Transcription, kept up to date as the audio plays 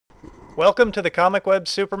Welcome to the Comic Web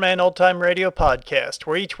Superman Old Time Radio podcast,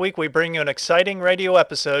 where each week we bring you an exciting radio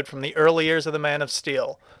episode from the early years of the Man of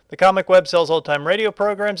Steel. The Comic Web sells old-time radio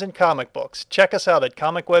programs and comic books. Check us out at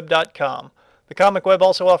comicweb.com. The Comic Web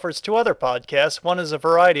also offers two other podcasts. One is a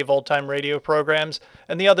variety of old-time radio programs,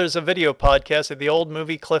 and the other is a video podcast of the old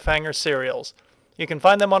movie cliffhanger serials. You can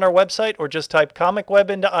find them on our website or just type Comic Web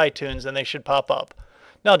into iTunes and they should pop up.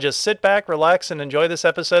 Now just sit back, relax, and enjoy this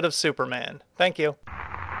episode of Superman. Thank you.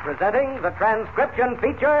 Presenting the transcription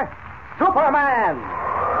feature, Superman!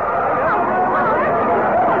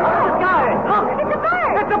 The sky! Look, it's a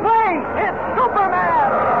bird! It's a plane! It's Superman!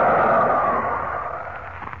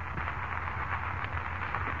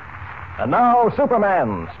 And now,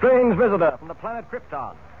 Superman, strange visitor from the planet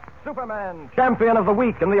Krypton. Superman, champion of the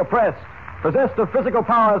weak and the oppressed, possessed of physical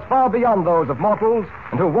powers far beyond those of mortals,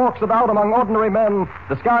 and who walks about among ordinary men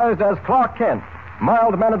disguised as Clark Kent,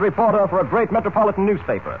 mild-mannered reporter for a great metropolitan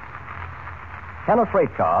newspaper. Can a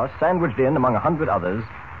freight car, sandwiched in among 100 others,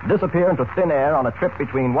 disappear into thin air on a trip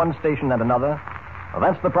between one station and another? Well,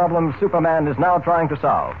 that's the problem Superman is now trying to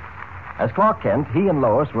solve. As Clark Kent, he and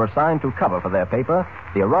Lois were assigned to cover for their paper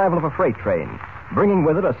the arrival of a freight train, bringing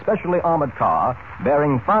with it a specially armored car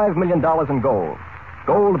bearing $5 million in gold.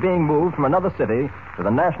 Gold being moved from another city to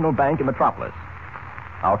the National Bank in Metropolis.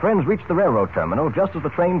 Our friends reached the railroad terminal just as the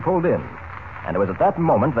train pulled in. And it was at that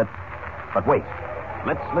moment that... But wait.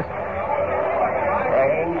 Let's listen.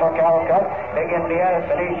 Train for Calcutta, Big India,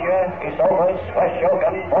 Phoenicia, Esopus, West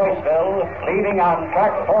Yogan, Boyceville, leaving on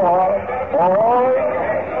track 4.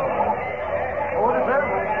 Order, sir.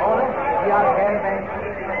 Order.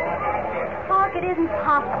 Clark, it isn't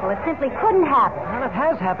possible. It simply couldn't happen. Well, it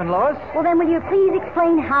has happened, Lois. Well, then will you please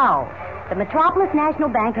explain how? The Metropolis National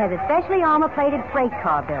Bank has a specially armor-plated freight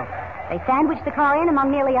car built. They sandwiched the car in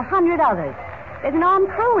among nearly 100 others. There's an armed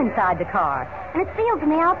crew inside the car, and it's sealed from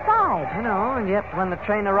the outside. I know, and yet when the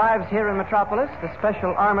train arrives here in Metropolis, the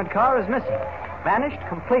special armored car is missing. Vanished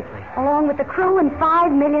completely. Along with the crew and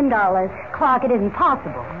 $5 million. Clark, it isn't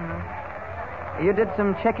possible. You did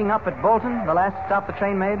some checking up at Bolton, the last stop the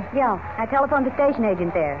train made? Yeah, I telephoned the station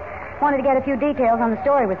agent there. Wanted to get a few details on the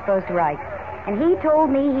story we're supposed to write. And he told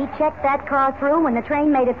me he checked that car through when the train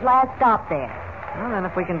made its last stop there. Well, then,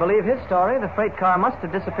 if we can believe his story, the freight car must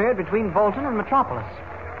have disappeared between Bolton and Metropolis.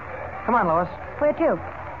 Come on, Lois. Where to?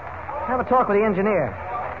 Have a talk with the engineer.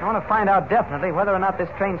 I want to find out definitely whether or not this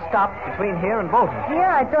train stopped between here and Bolton.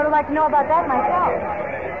 Yeah, I'd sort of like to know about that myself.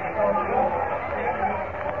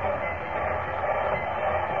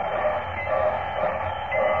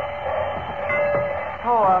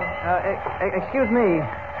 Excuse me.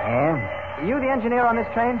 Yeah? You the engineer on this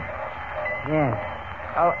train? Yeah.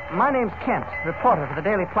 My name's Kent, reporter for the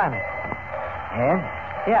Daily Planet. Yeah?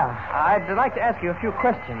 Yeah, I'd like to ask you a few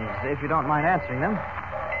questions, if you don't mind answering them.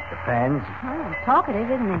 Depends. Oh,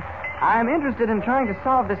 talkative, isn't he? I'm interested in trying to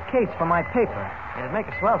solve this case for my paper. It'd make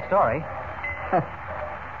a swell story.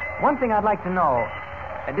 One thing I'd like to know,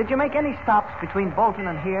 did you make any stops between Bolton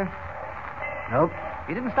and here? Nope.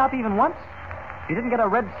 You didn't stop even once? You didn't get a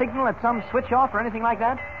red signal at some switch-off or anything like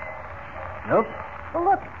that? Nope. Well,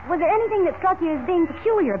 look, was there anything that struck you as being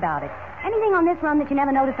peculiar about it? Anything on this run that you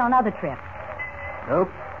never noticed on other trips? Nope.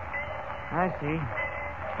 I see.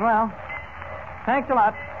 Well, thanks a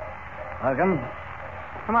lot. Welcome.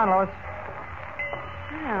 Come on, Lois.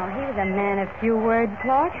 Well, he was a man of few words,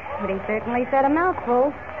 Clark, but he certainly said a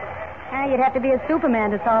mouthful. You'd have to be a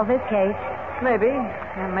Superman to solve this case. Maybe,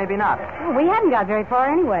 and maybe not. Well, we haven't got very far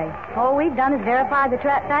anyway. All we've done is verify the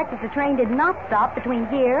fact that the train did not stop between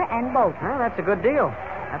here and Bolton. Well, that's a good deal.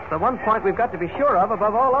 That's the one point we've got to be sure of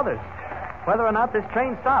above all others. Whether or not this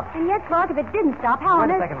train stopped. And yet, Clark, if it didn't stop, how on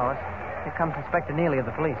Wait a earth... second, Lois. Here comes Inspector Neely of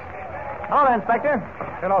the police. Hello there, Inspector.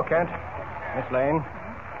 Hello, Kent. Miss Lane.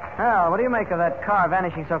 Well, what do you make of that car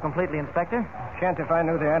vanishing so completely, Inspector? Kent, if I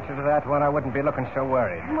knew the answer to that one, I wouldn't be looking so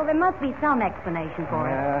worried. Well, there must be some explanation for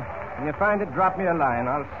it. When you find it, drop me a line.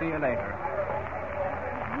 I'll see you later.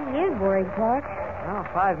 He is worried, Clark. Well,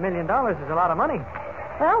 $5 million is a lot of money.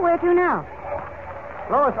 Well, where to now?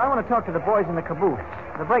 Lois, I want to talk to the boys in the caboose,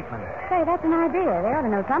 the brakemen. Say, that's an idea. They ought to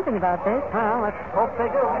know something about this. Well, let's hope they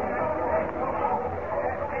do.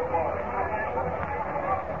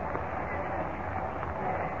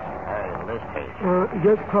 This case.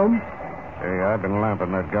 Yes, Tom? Hey, I've been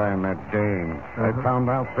lamping that guy and that dame. I found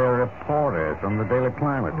out they're reporters from the Daily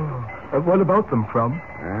Planet. What about them, Crumb?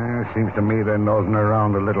 Seems to me they're nosing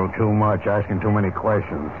around a little too much, asking too many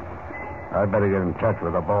questions. I'd better get in touch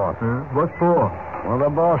with the boss. What for? Well, the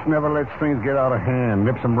boss never lets things get out of hand.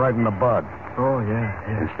 Nips them right in the bud. Oh, yeah.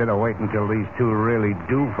 Instead of waiting until these two really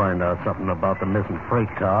do find out something about the missing freight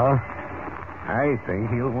car, I think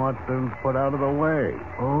he'll want them put out of the way.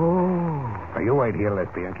 Oh. Now, you wait here,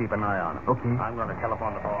 Lispy, and keep an eye on him. Okay. I'm going to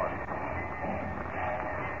telephone the boss.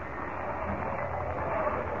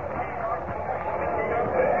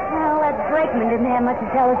 Well, that brakeman didn't have much to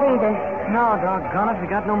tell us either. No, doggone it. We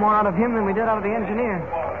got no more out of him than we did out of the engineer.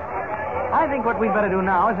 I think what we'd better do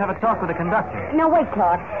now is have a talk with the conductor. No, wait,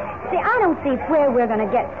 Clark. See, I don't see where we're going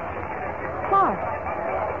to get... Clark.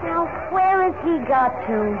 Now, where has he got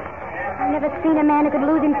to? I've never seen a man who could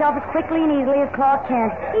lose himself as quickly and easily as Clark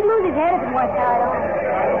Kent. He'd lose his head if it weren't tied on.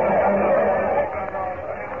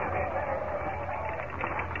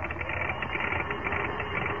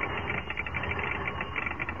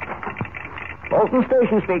 Bolton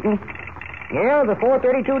Station speaking. Yeah, the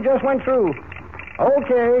 432 just went through.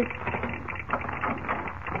 Okay.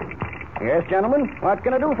 Yes, gentlemen. What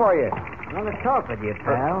can I do for you? I want to talk with you,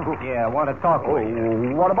 pal. Yeah, I want to talk with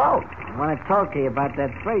you. What about? I want to talk to you about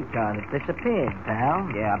that freight car that disappeared, pal.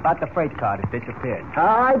 Yeah, about the freight car that disappeared.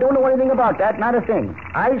 I don't know anything about that, not a thing.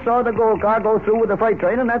 I saw the gold car go through with the freight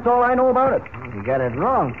train, and that's all I know about it. You got it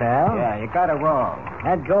wrong, pal. Yeah, you got it wrong.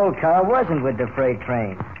 That gold car wasn't with the freight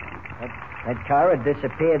train. That car had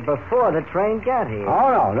disappeared before the train got here.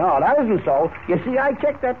 Oh, no, that isn't so. You see, I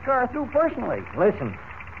checked that car through personally. Listen,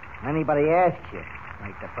 anybody asks you,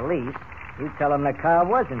 like the police, you tell them the car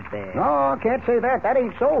wasn't there. No, I can't say that. That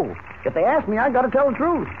ain't so. If they ask me, I got to tell the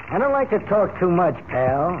truth. I don't like to talk too much,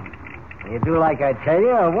 pal. You do like I tell you,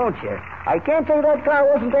 or won't you? I can't say that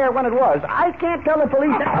car wasn't there when it was. I can't tell the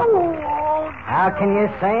police that... How can you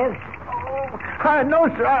say it? No,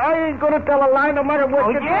 sir. I ain't going to tell a lie no matter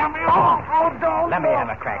what you tell me. Don't. Let me have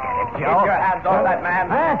a crack at it, Joe. Get your hands off that man.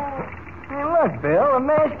 Huh? Hey, look, Bill, a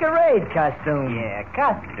masquerade costume. Yeah,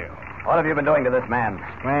 costume. What have you been doing to this man?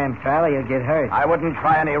 Scram, pal, you'll get hurt. I wouldn't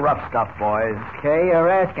try any rough stuff, boys. Okay, you're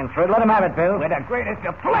asking for it. Let him have it, Bill. With the greatest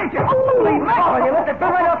of pleasure. Holy mackerel, you lifted Bill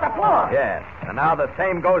right off the floor. Yes, and now the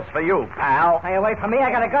same goes for you, pal. Stay away from me. I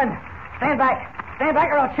got a gun. Stand back. Stand back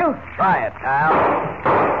or I'll shoot. Try it, pal.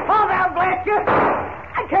 Fall down, blast you.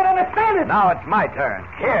 I can't understand it. Now it's my turn.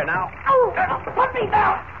 Here, now. Oh, put me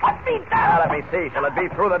down. Put me Now, down. let me see. Shall it be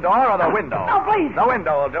through the door or the window? No, please. The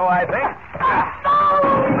window will do, I think. No.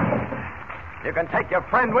 You can take your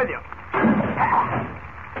friend with you.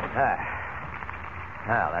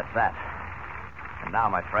 Well, that's that. And now,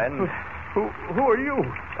 my friend... Who are you?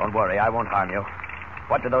 Don't worry, I won't harm you.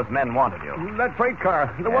 What did those men want of you? That freight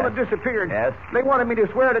car, the one that disappeared. Yes? They wanted me to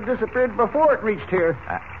swear it had disappeared before it reached here.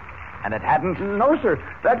 And it hadn't? No, sir.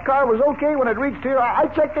 That car was okay when it reached here. I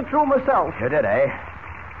checked it through myself. You did, eh?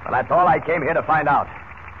 Well, that's all I came here to find out.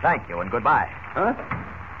 Thank you, and goodbye. Huh?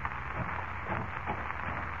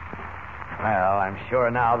 Well, I'm sure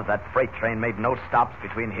now that that freight train made no stops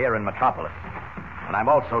between here and Metropolis. And I'm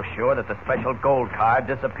also sure that the special gold car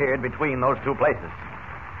disappeared between those two places.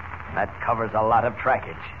 That covers a lot of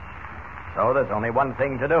trackage. So there's only one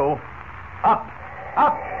thing to do. Up,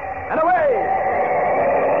 up, and away!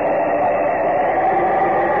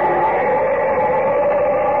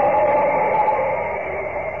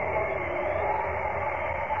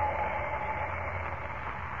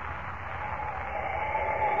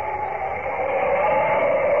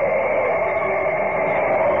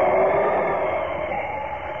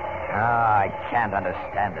 I can't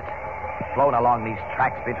understand it. Flown along these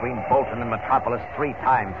tracks between Bolton and Metropolis 3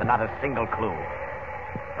 times and not a single clue.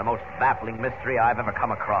 The most baffling mystery I've ever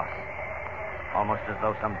come across. Almost as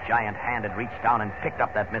though some giant hand had reached down and picked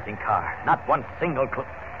up that missing car. Not one single clue.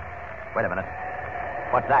 Wait a minute.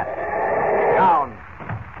 What's that? Down.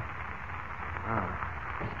 Oh,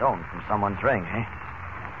 stone from someone's ring, eh?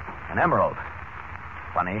 An emerald.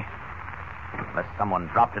 Funny. Unless someone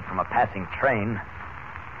dropped it from a passing train.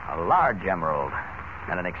 A large emerald.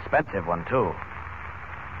 And an expensive one, too.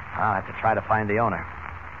 I'll have to try to find the owner.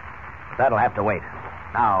 But that'll have to wait.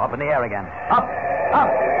 Now, up in the air again. Up, up,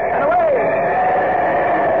 and away!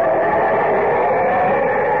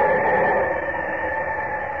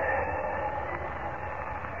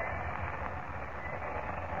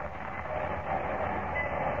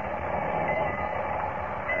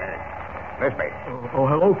 Lispy. Oh,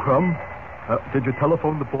 hello, Crumb. Did you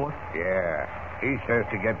telephone the boss? Yeah. He says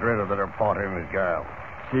to get rid of the reporter and his girl.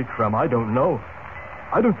 Gee, Crumb, I don't know.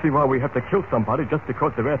 I don't see why we have to kill somebody just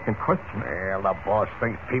because they're asking questions. Well, the boss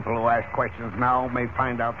thinks people who ask questions now may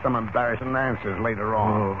find out some embarrassing answers later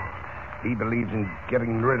on. Oh. He believes in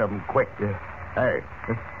getting rid of them quick. Yeah. Hey.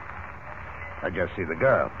 I just see the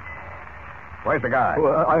girl. Where's the guy?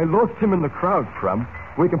 Well, I lost him in the crowd, Crumb.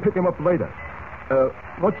 We can pick him up later.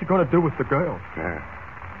 What's he going to do with the girl? Yeah.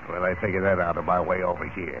 Well, I figured that out on my way over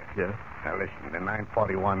here. Yeah? Now, listen, the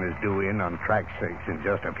 941 is due in on track 6 in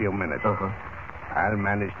just a few minutes. Uh-huh. I'll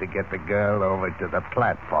manage to get the girl over to the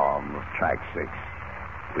platform of track 6.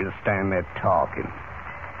 We'll stand there talking.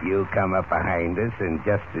 You come up behind us, and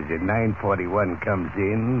just as the 941 comes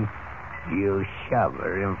in, you shove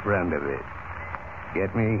her in front of it.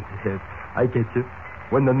 Get me? Yes, I get you.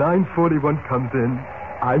 When the 941 comes in,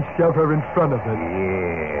 I shove her in front of it.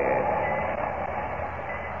 Yeah.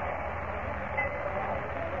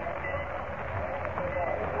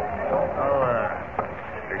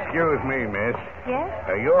 Excuse me, miss. Yes?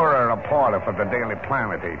 You're a reporter for the Daily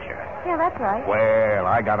Planet, ain't you? Yeah, that's right. Well,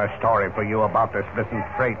 I got a story for you about this missing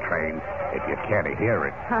freight train, if you care to hear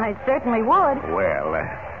it. I certainly would. Well,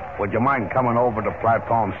 would you mind coming over to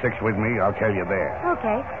platform 6 with me? I'll tell you there.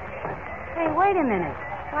 Okay. Hey, wait a minute.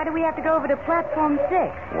 Why do we have to go over to platform 6?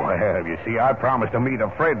 Well, you see, I promised to meet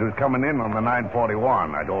a friend who's coming in on the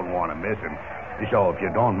 941. I don't want to miss him. So if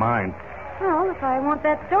you don't mind... Well, if I want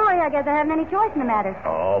that story, I guess I haven't any choice in the matter.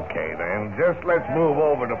 Okay, then. Just let's move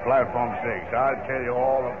over to platform 6. I'll tell you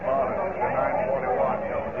all about it as the 941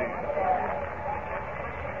 comes in.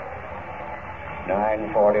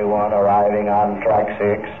 941 arriving on track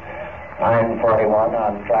 6. 941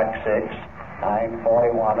 on track 6.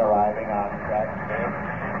 941 arriving on track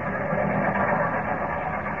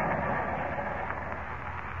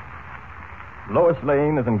 6. Lois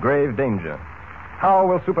Lane is in grave danger. How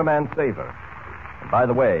will Superman save her? And by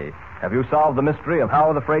the way, have you solved the mystery of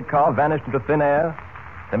how the freight car vanished into thin air?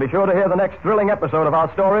 Then be sure to hear the next thrilling episode of our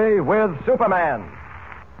story with Superman.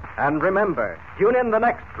 And remember, tune in the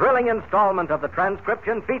next thrilling installment of the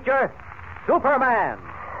transcription feature, Superman.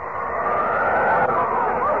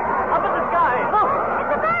 Up in the sky. Look!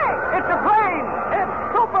 It's a plane! It's a plane! It's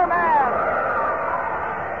Superman!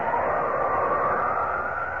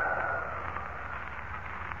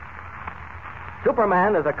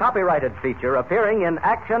 Superman is a copyrighted feature appearing in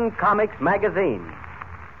Action Comics magazine.